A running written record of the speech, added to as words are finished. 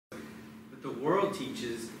But the world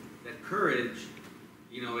teaches that courage,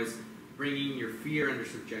 is bringing your fear under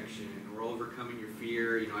subjection or overcoming your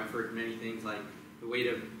fear. I've heard many things like the way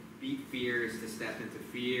to beat fear is to step into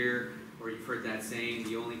fear, or you've heard that saying,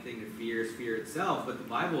 the only thing to fear is fear itself. But the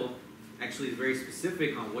Bible actually is very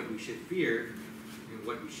specific on what we should fear and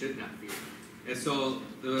what we should not fear. And so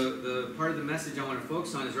the part of the message I want to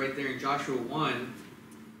focus on is right there in Joshua 1,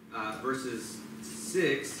 verses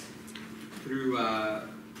 6 through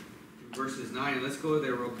verses 9. And let's go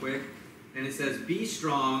there real quick. And it says, "Be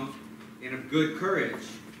strong and of good courage,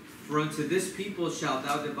 for unto this people shalt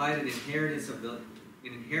thou divide an inheritance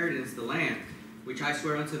the land, which I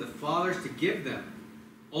swear unto the fathers to give them.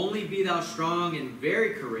 Only be thou strong and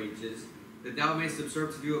very courageous, that thou mayest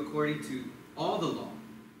observe to do according to all the law,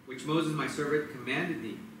 which Moses my servant commanded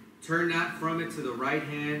thee. Turn not from it to the right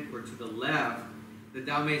hand or to the left, that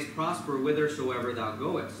thou mayest prosper whithersoever thou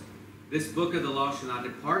goest. This book of the law shall not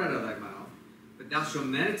depart out of thy mouth, but thou shalt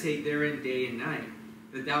meditate therein day and night,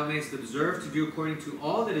 that thou mayest observe to do according to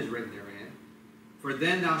all that is written therein. For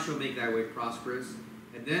then thou shalt make thy way prosperous,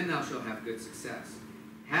 and then thou shalt have good success.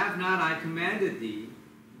 Have not I commanded thee?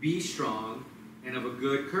 Be strong and of a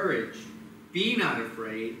good courage. Be not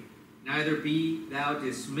afraid, neither be thou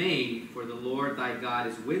dismayed, for the Lord thy God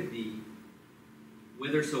is with thee,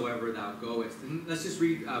 whithersoever thou goest." And let's just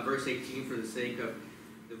read verse 18 for the sake of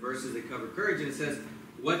the verses that cover courage. And it says,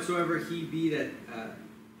 "Whosoever he be that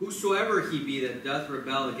doth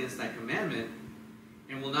rebel against thy commandment,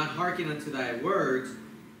 and will not hearken unto thy words,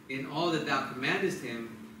 in all that thou commandest him,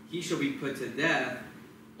 he shall be put to death.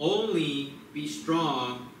 Only be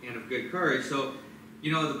strong and of good courage." So,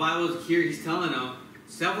 the Bible here, he's telling them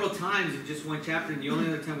several times in just one chapter, and the only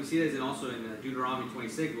other time we see that is also in Deuteronomy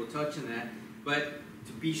 26. We'll touch on that. But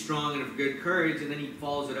to be strong and of good courage, and then he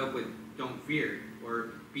follows it up with don't fear, or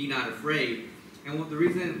be not afraid. And the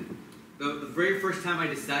reason, the very first time I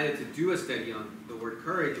decided to do a study on the word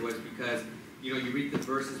courage was because, you read the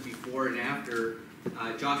verses before and after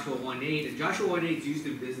Joshua 1:8, and Joshua 1:8 is used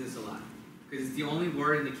in business a lot, because it's the only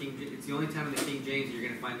word in it's the only time in the King James that you're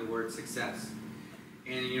going to find the word success.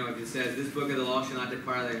 And, if it says, "This book of the law shall not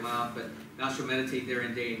depart out of thy mouth, but thou shalt meditate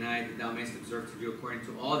therein day and night, that thou mayest observe to do according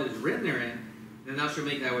to all that is written therein, then thou shalt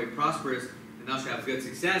make thy way prosperous, and thou shalt have good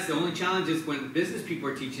success." The only challenge is when business people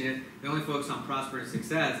are teaching it, they only focus on prosperous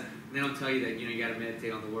success, and they don't tell you that, you got to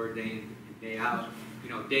meditate on the word day in and day out.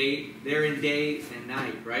 Day and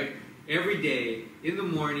night, right? Every day, in the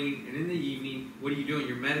morning and in the evening, what are you doing?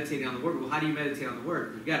 You're meditating on the word. Well, how do you meditate on the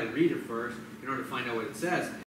word? You've got to read it first in order to find out what it says.